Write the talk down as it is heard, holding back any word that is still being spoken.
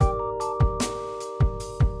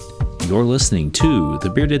You're listening to the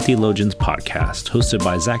Bearded Theologians podcast, hosted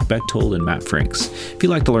by Zach Bechtold and Matt Franks. If you'd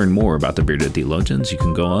like to learn more about the Bearded Theologians, you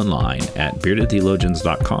can go online at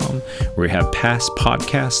beardedtheologians.com, where we have past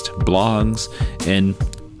podcasts, blogs, and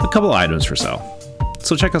a couple items for sale.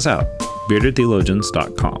 So check us out,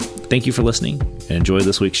 beardedtheologians.com. Thank you for listening, and enjoy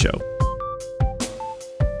this week's show.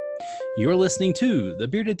 You're listening to the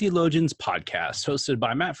Bearded Theologians podcast, hosted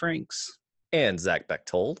by Matt Franks and Zach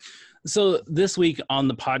Bechtold. So this week on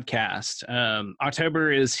the podcast,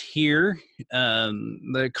 October is here.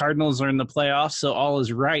 The Cardinals are in the playoffs, so all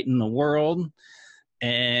is right in the world.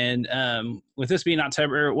 And with this being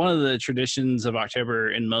October, one of the traditions of October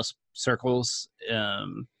in most circles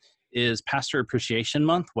is Pastor Appreciation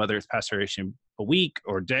Month, whether it's Pastor Appreciation a week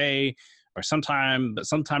or day or sometime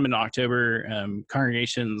in October,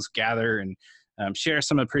 congregations gather and share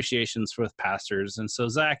some appreciations with pastors. And so,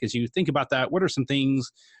 Zach, as you think about that, what are some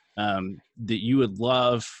things that you would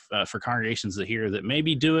love for congregations to hear that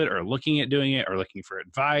maybe do it or looking at doing it or looking for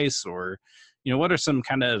advice, or, what are some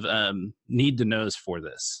kind of need to knows for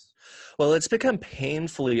this? Well, it's become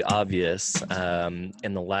painfully obvious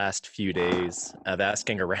in the last few days of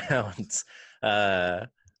asking around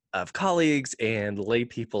of colleagues and lay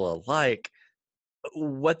people alike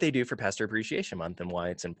what they do for Pastor Appreciation Month and why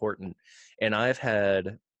it's important. And I've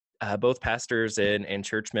had both pastors and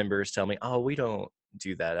church members tell me, "Oh, we don't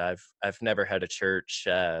do that. I've never had a church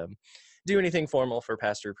do anything formal for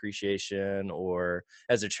Pastor Appreciation, or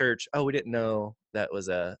as a church, oh, we didn't know that was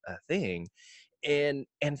a thing." And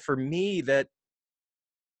for me,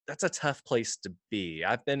 that's a tough place to be.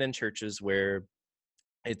 I've been in churches where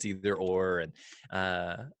it's either or,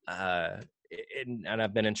 and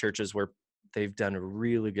I've been in churches where they've done a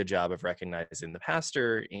really good job of recognizing the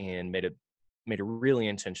pastor and made a really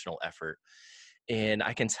intentional effort. And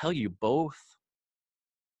I can tell you both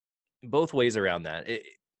ways around that.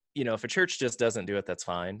 If a church just doesn't do it, that's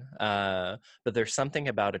fine. But there's something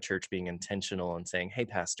about a church being intentional and saying, "Hey,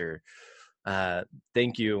 pastor,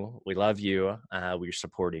 thank you. We love you. We're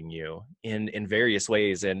supporting you in various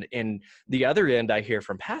ways." And the other end I hear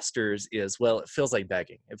from pastors is, well, it feels like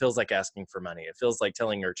begging. It feels like asking for money. It feels like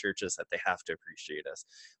telling our churches that they have to appreciate us,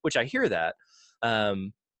 which I hear that.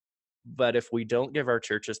 But if we don't give our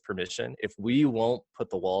churches permission, if we won't put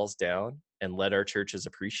the walls down and let our churches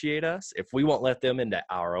appreciate us, if we won't let them into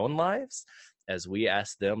our own lives as we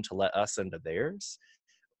ask them to let us into theirs,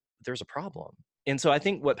 there's a problem. And so I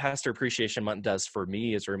think what Pastor Appreciation Month does for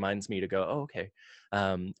me is reminds me to go, oh, okay,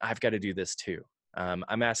 I've got to do this too.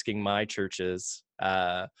 I'm asking my churches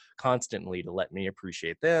constantly to let me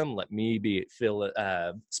appreciate them, let me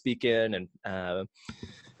speak in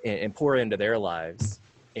and pour into their lives.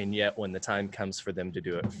 And yet when the time comes for them to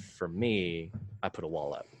do it for me, I put a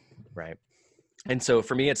wall up, right? And so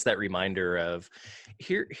for me, it's that reminder of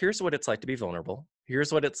here's what it's like to be vulnerable.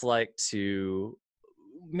 Here's what it's like to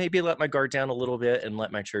maybe let my guard down a little bit and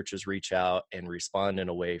let my churches reach out and respond in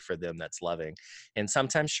a way for them that's loving. And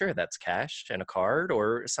sometimes, sure, that's cash and a card,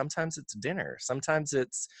 or sometimes it's dinner. Sometimes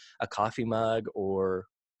it's a coffee mug, or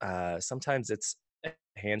sometimes it's a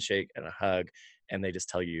handshake and a hug, and they just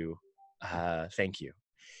tell you, thank you.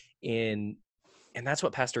 And that's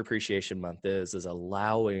what Pastor Appreciation Month is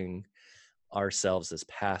allowing ourselves as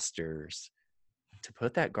pastors to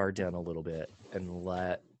put that guard down a little bit and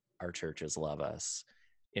let our churches love us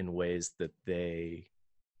in ways that they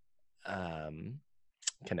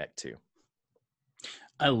connect to.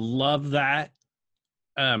 I love that.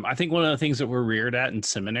 I think one of the things that we're reared at in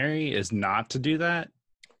seminary is not to do that.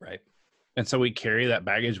 Right. And so we carry that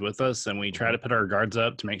baggage with us, and we try to put our guards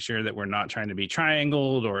up to make sure that we're not trying to be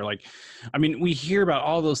triangled or we hear about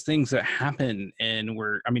all those things that happen, and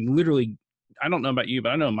literally, I don't know about you,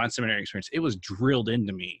 but I know in my seminary experience, it was drilled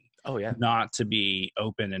into me. Oh, yeah. Not to be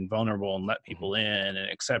open and vulnerable and let people in and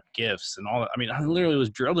accept gifts and all that. I literally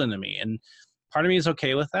was drilled into me, and part of me is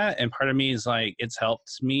okay with that. And part of me is like, it's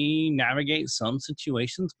helped me navigate some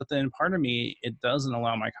situations, but then part of me, it doesn't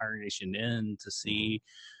allow my congregation in to see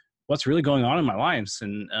what's really going on in my lives.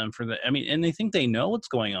 And and they think they know what's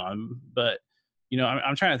going on, but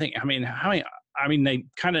I'm trying to think, they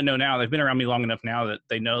kind of know now. They've been around me long enough now that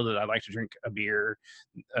they know that I like to drink a beer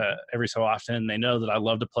every so often. They know that I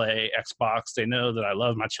love to play Xbox. They know that I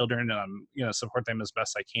love my children, and I'm, support them as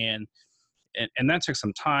best I can. And that took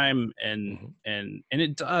some time, and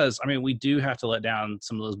it does. We do have to let down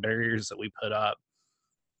some of those barriers that we put up,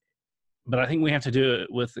 but I think we have to do it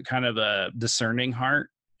with kind of a discerning heart,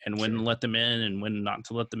 and when to let them in and when not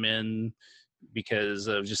to let them in, because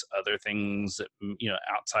of just other things that,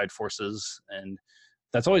 outside forces. And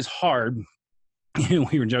that's always hard.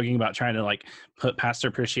 we were joking about trying to like put Pastor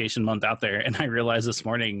Appreciation Month out there. And I realized this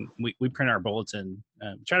morning we print our bulletin,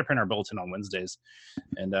 try to print our bulletin on Wednesdays.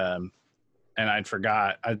 And I'd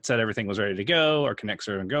forgot, I'd said everything was ready to go. Our Connect,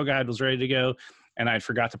 Serve, and Go guide was ready to go. And I'd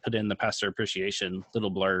forgot to put in the Pastor Appreciation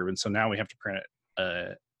little blurb. And so now we have to print a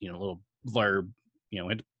little blurb, we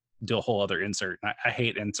had to do a whole other insert. I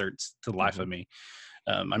hate inserts to the life of me.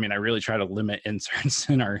 I really try to limit inserts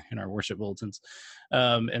in our worship bulletins.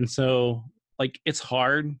 And so like, it's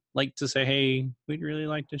hard, like to say, hey, we'd really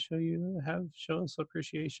like to show us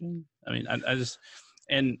appreciation.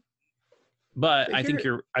 But I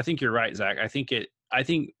think you're right, Zach. I think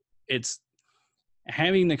it's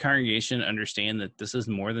having the congregation understand that this is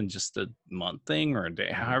more than just a month thing or a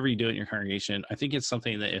day, however you do it in your congregation. I think it's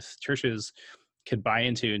something that if churches could buy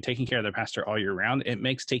into, and taking care of their pastor all year round, it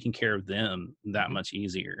makes taking care of them that much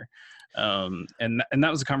easier. And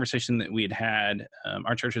that was a conversation that we had.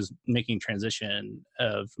 Our church is making transition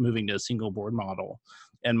of moving to a single board model.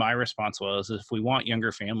 And my response was, if we want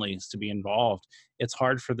younger families to be involved, it's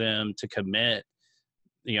hard for them to commit,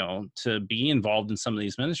 to be involved in some of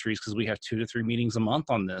these ministries, because we have 2 to 3 meetings a month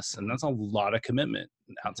on this. And that's a lot of commitment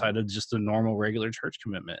outside of just a normal regular church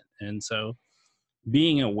commitment. And so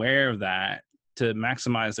being aware of that to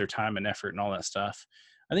maximize their time and effort and all that stuff,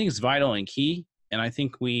 I think is vital and key. And I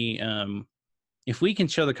think if we can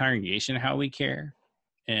show the congregation how we care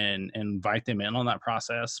and invite them in on that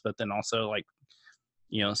process, but then also like,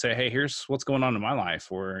 say, hey, here's what's going on in my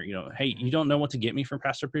life, or, hey, you don't know what to get me for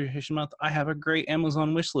Pastor Appreciation Month? I have a great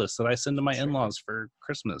Amazon wish list that I send to my in-laws for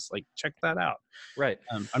Christmas. Like, check that out. Right.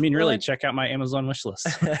 Really, check out my Amazon wish list.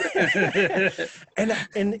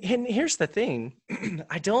 and here's the thing.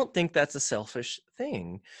 I don't think that's a selfish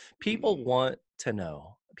thing. People want to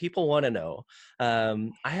know.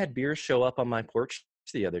 I had beer show up on my porch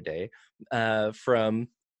the other day from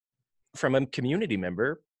a community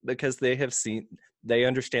member, because they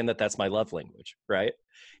understand that that's my love language, right?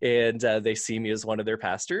 And they see me as one of their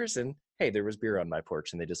pastors, and hey, there was beer on my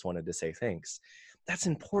porch, and they just wanted to say thanks. That's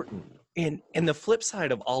important. And the flip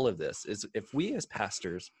side of all of this is, if we as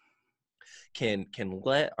pastors can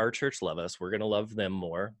let our church love us, we're going to love them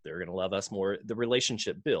more. They're going to love us more. The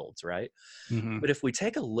relationship builds, right? Mm-hmm. But if we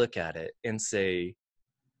take a look at it and say,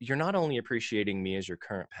 you're not only appreciating me as your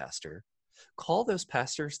current pastor, call those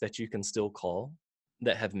pastors that you can still call,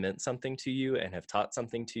 that have meant something to you and have taught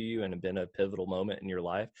something to you and have been a pivotal moment in your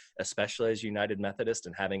life, especially as United Methodist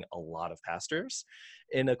and having a lot of pastors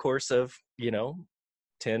in a course of,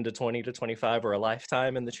 10 to 20 to 25 or a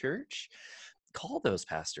lifetime in the church. Call those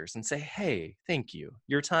pastors and say, hey, thank you.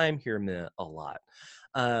 Your time here meant a lot.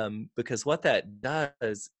 Because what that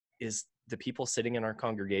does is, the people sitting in our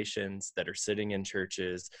congregations, that are sitting in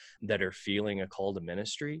churches, that are feeling a call to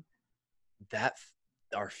ministry, that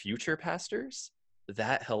our future pastors,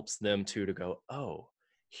 that helps them too, to go, oh,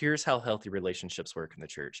 here's how healthy relationships work in the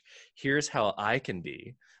church. Here's how I can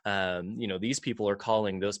be. These people are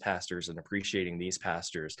calling those pastors and appreciating these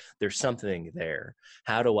pastors. There's something there.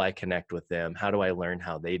 How do I connect with them? How do I learn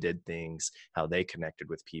how they did things, how they connected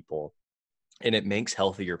with people? And it makes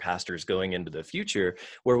healthier pastors going into the future,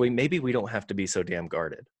 where we don't have to be so damn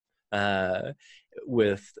guarded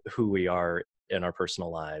with who we are in our personal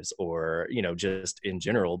lives, or, just in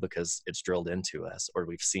general, because it's drilled into us, or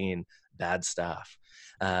we've seen bad stuff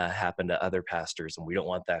happen to other pastors, and we don't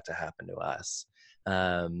want that to happen to us.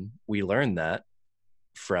 We learn that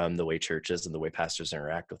from the way churches and the way pastors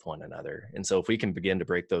interact with one another. And so if we can begin to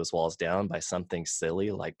break those walls down by something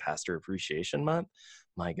silly like Pastor Appreciation Month,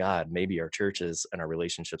 my God, maybe our churches and our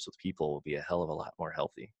relationships with people will be a hell of a lot more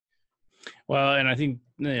healthy. Well, and I think,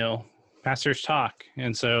 pastors talk.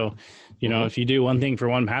 And so, if you do one thing for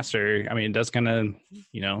one pastor, it does kind of,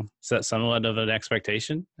 set somewhat of an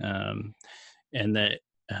expectation. And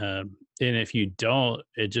if you don't,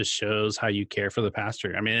 it just shows how you care for the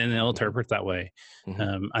pastor. And they'll interpret that way.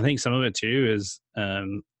 Mm-hmm. I think some of it too is, I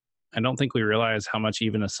don't think we realize how much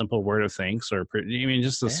even a simple word of thanks, or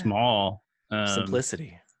just a small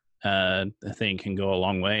simplicity thing can go a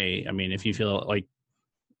long way. If you feel like,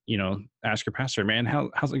 ask your pastor, man,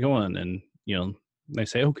 how's it going? And, they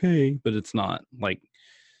say, okay, but it's not like,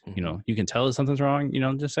 you can tell that something's wrong,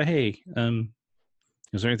 just say, hey,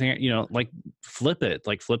 is there anything, flip it,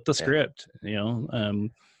 flip the script,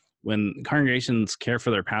 when congregations care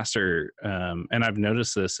for their pastor. And I've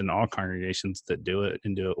noticed this in all congregations that do it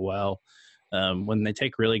and do it well. When they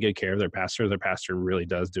take really good care of their pastor really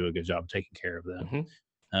does do a good job of taking care of them.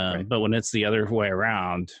 Mm-hmm. Right. But when it's the other way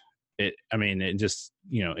around, it replicates.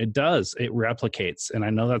 And I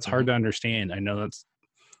know that's hard to understand. I know that's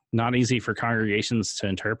not easy for congregations to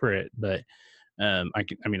interpret, but I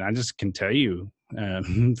just can tell you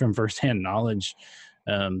from firsthand knowledge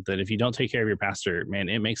that if you don't take care of your pastor, man,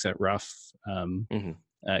 it makes it rough.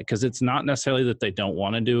 Because it's not necessarily that they don't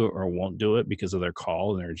want to do it or won't do it because of their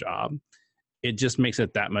call and their job. It just makes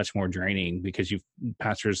it that much more draining because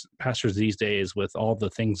pastors these days, with all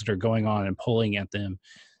the things that are going on and pulling at them,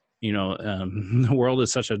 the world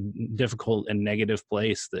is such a difficult and negative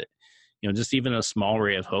place that, just even a small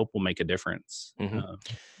ray of hope will make a difference.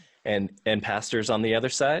 And pastors on the other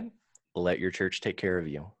side, let your church take care of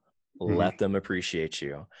you. Let them appreciate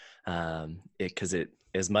you. Because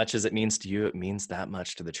as much as it means to you, it means that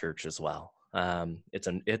much to the church as well. It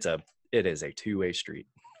is a two-way street.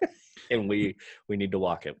 And we need to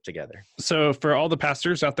walk it together. So for all the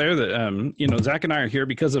pastors out there that, Zach and I are here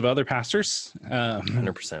because of other pastors.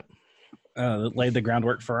 100%. Laid the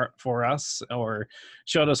groundwork for us, or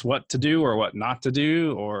showed us what to do or what not to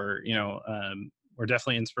do, or, we're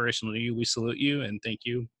definitely inspirational to you. We salute you and thank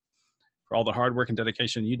you for all the hard work and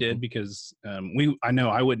dedication you did, because I know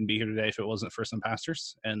I wouldn't be here today if it wasn't for some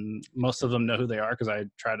pastors, and most of them know who they are because I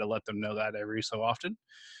try to let them know that every so often.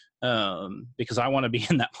 Because I want to be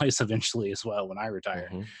in that place eventually as well when I retire,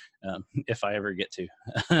 if I ever get to.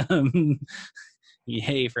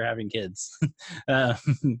 Yay for having kids. So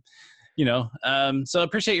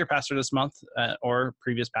appreciate your pastor this month, or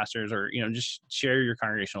previous pastors, or, just share your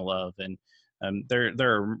congregational love. And there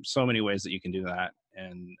are so many ways that you can do that.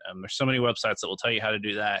 And there's so many websites that will tell you how to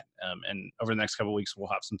do that. And over the next couple of weeks, we'll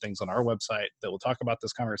have some things on our website that will talk about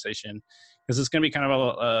this conversation, because it's going to be kind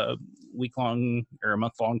of a week-long or a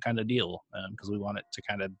month-long kind of deal, because we want it to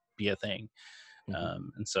kind of be a thing.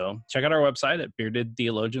 And so check out our website at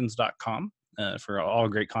beardedtheologians.com for all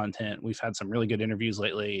great content. We've had some really good interviews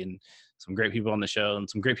lately, and some great people on the show, and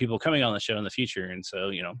some great people coming on the show in the future. And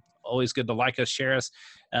so, always good to like us, share us.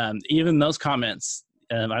 Even those comments,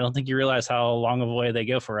 I don't think you realize how long of a way they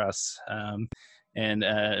go for us.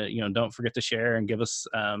 Don't forget to share and give us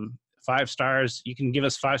 5 stars. You can give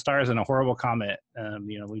us 5 stars and a horrible comment.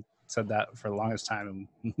 We said that for the longest time,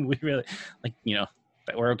 and we really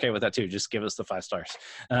but we're okay with that too. Just give us the 5 stars.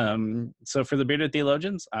 So for the Bearded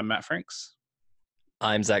Theologians, I'm Matt Franks.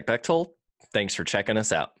 I'm Zach Bechtold. Thanks for checking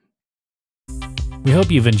us out. We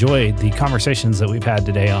hope you've enjoyed the conversations that we've had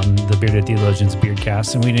today on the Bearded Theologians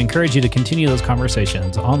Beardcast, and we'd encourage you to continue those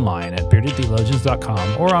conversations online at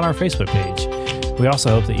beardedtheologians.com or on our Facebook page. We also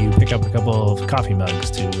hope that you pick up a couple of coffee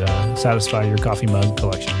mugs to satisfy your coffee mug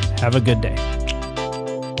collection. Have a good day.